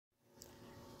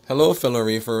Hello fellow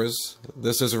reefers,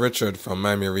 this is Richard from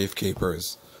Miami Reef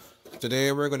Keepers.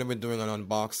 Today we're going to be doing an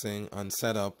unboxing and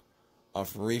setup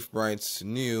of ReefBrite's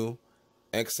new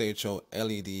XHO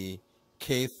LED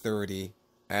K30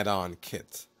 add-on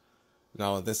kit.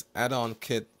 Now this add-on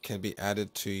kit can be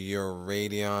added to your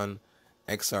Radion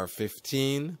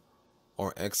XR15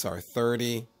 or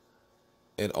XR30.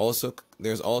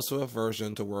 There's also a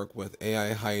version to work with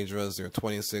AI Hydras, your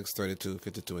 26, 32,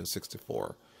 52, and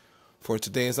 64. For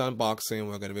today's unboxing,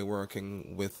 we're going to be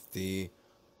working with the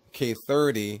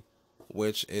K30,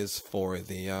 which is for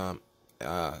the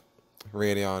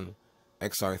Radion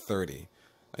XR30.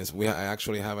 I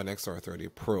actually have an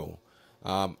XR30 Pro.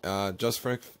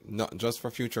 Just for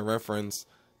future reference,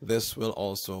 this will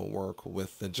also work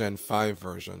with the Gen 5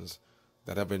 versions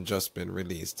that have just been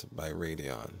released by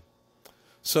Radion.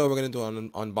 So we're going to do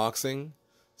an unboxing,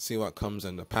 see what comes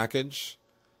in the package,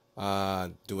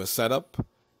 do a setup,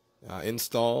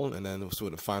 install, and then see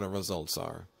what the final results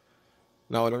are.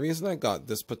 Now, the reason I got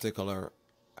this particular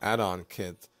add-on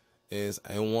kit is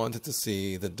I wanted to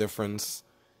see the difference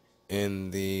in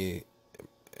the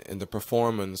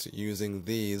performance using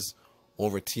these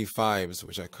over T5s,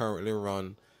 which I currently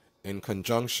run in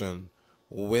conjunction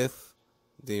with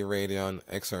the Radion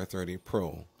XR30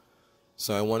 Pro.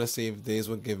 So I want to see if these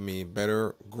would give me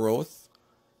better growth,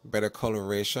 better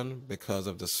coloration because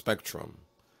of the spectrum.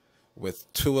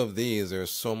 With two of these, there's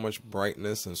so much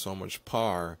brightness and so much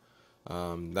power.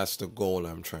 That's the goal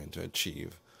I'm trying to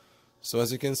achieve. So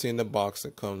as you can see in the box,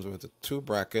 it comes with the two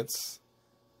brackets.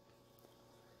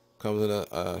 Comes with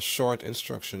a short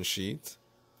instruction sheet.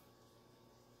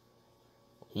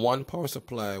 One power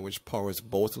supply which powers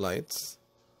both lights.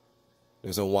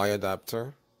 There's a Y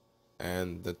adapter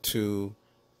and the two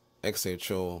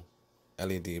XHO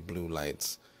LED blue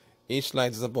lights. Each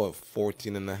light is about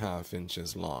 14.5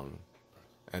 inches long,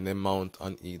 and they mount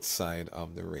on each side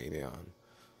of the Radion.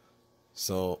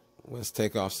 So let's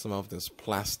take off some of this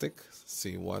plastic,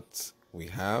 see what we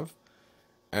have,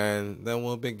 and then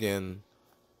we'll begin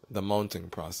the mounting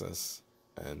process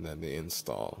and then the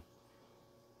install.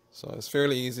 So it's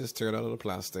fairly easy to tear it out of the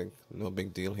plastic, no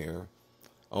big deal here.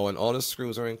 Oh, and all the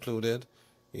screws are included.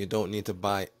 You don't need to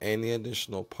buy any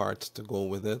additional parts to go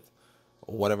with it.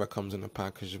 Whatever comes in the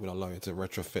package will allow you to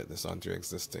retrofit this onto your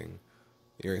existing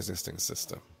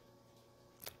system.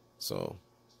 So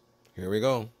here we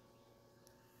go.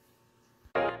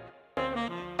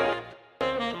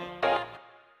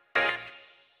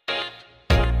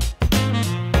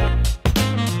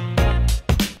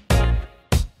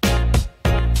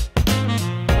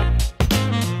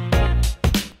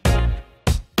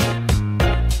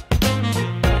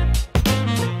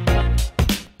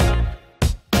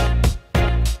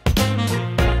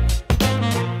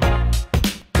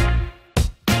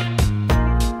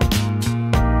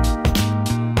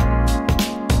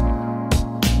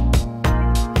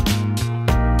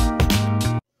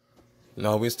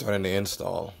 Now we're starting the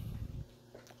install.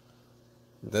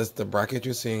 The bracket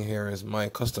you're seeing here is my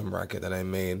custom bracket that I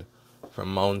made for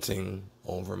mounting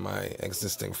over my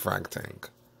existing frag tank.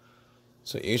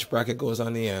 So each bracket goes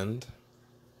on the end,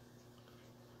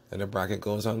 and the bracket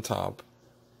goes on top,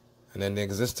 and then the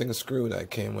existing screw that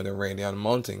came with the Radion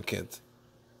mounting kit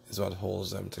is what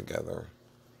holds them together.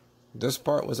 This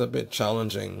part was a bit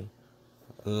challenging,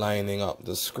 lining up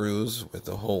the screws with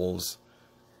the holes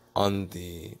on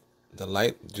the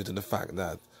light due to the fact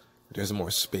that there's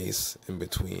more space in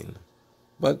between.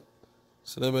 But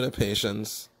it's a little bit of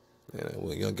patience,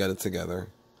 and you'll get it together.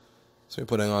 So we're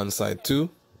putting on side 2.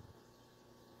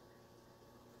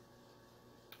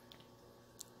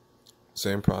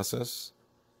 Same process.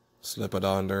 Slip it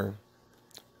under,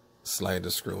 slide the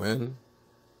screw in,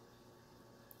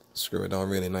 screw it down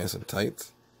really nice and tight.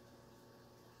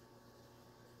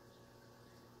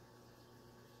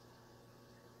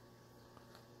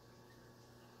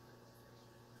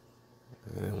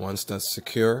 And once that's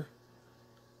secure,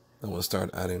 then we'll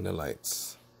start adding the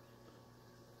lights,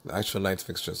 the actual light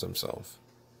fixtures themselves.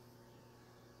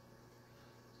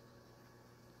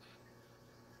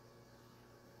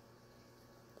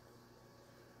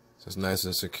 So it's nice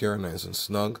and secure, nice and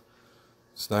snug.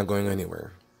 It's not going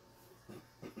anywhere.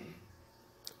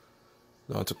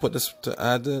 Now to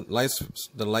add the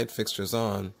light fixtures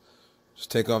on, just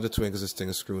take off the two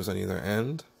existing screws on either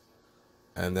end,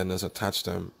 and then just attach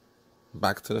them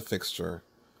back to the fixture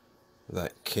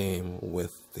that came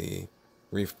with the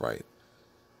ReefBrite.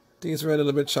 These are a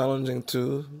little bit challenging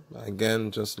too. Again,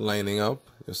 just lining up.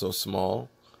 They're so small.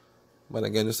 But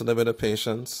again, just a little bit of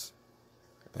patience,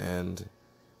 and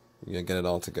you get it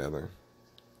all together.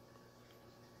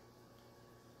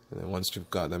 And then once you've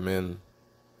got them in,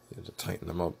 You have to tighten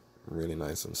them up really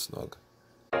nice and snug.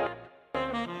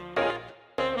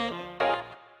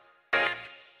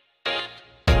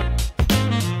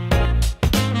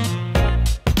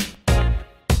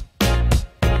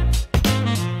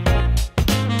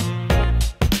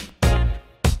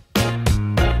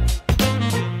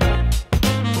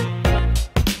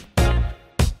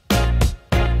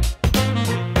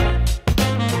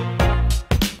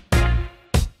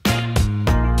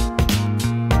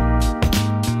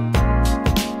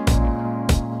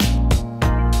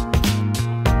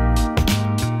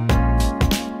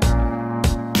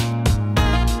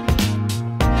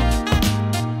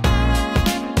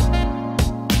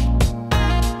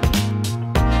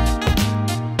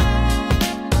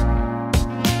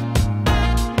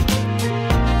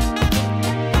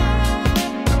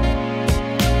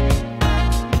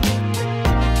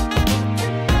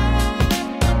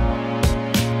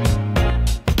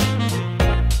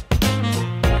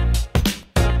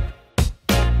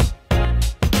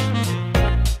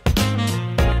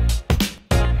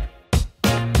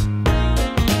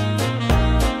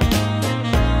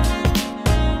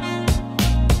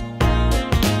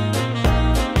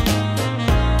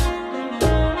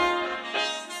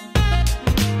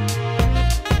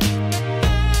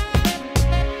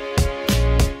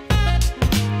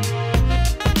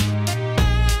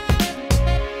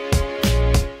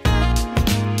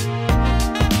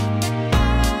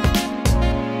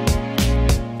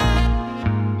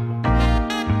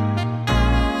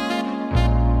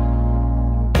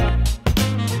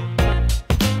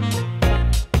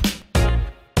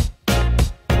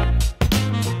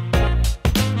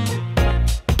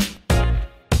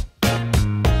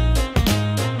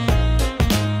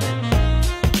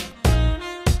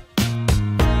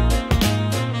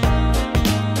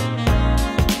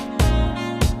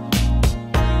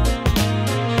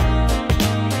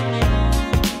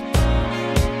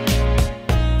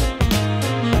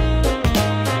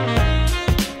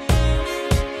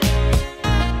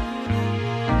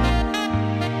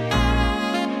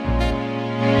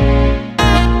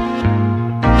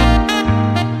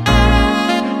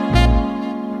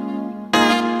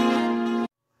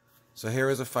 So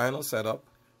here is a final setup.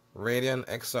 Radion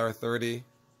XR30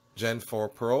 Gen 4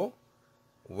 Pro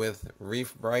with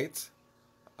ReefBrite,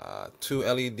 2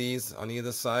 LEDs on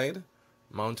either side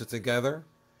mounted together.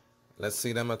 Let's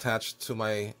see them attached to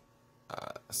my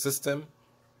system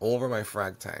over my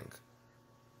frag tank.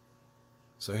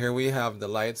 So here we have the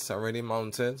lights already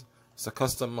mounted. It's a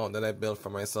custom mount that I built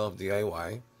for myself,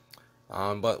 DIY.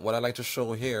 But what I like to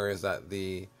show here is that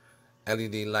the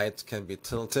LED light can be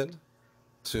tilted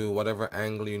to whatever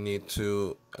angle you need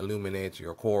to illuminate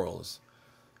your corals.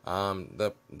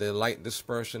 The light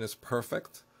dispersion is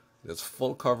perfect. There's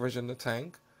full coverage in the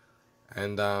tank.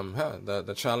 And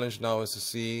the challenge now is to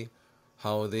see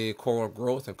how the coral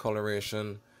growth and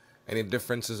coloration, any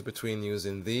differences between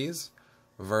using these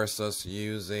versus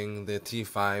using the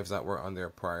T5s that were on there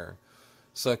prior.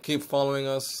 So keep following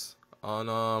us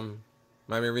on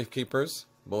Miami Reef Keepers,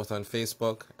 both on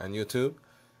Facebook and YouTube.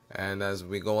 And as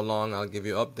we go along, I'll give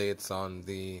you updates on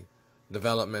the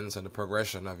developments and the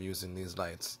progression of using these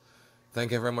lights.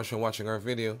 Thank you very much for watching our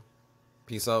video.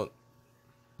 Peace out.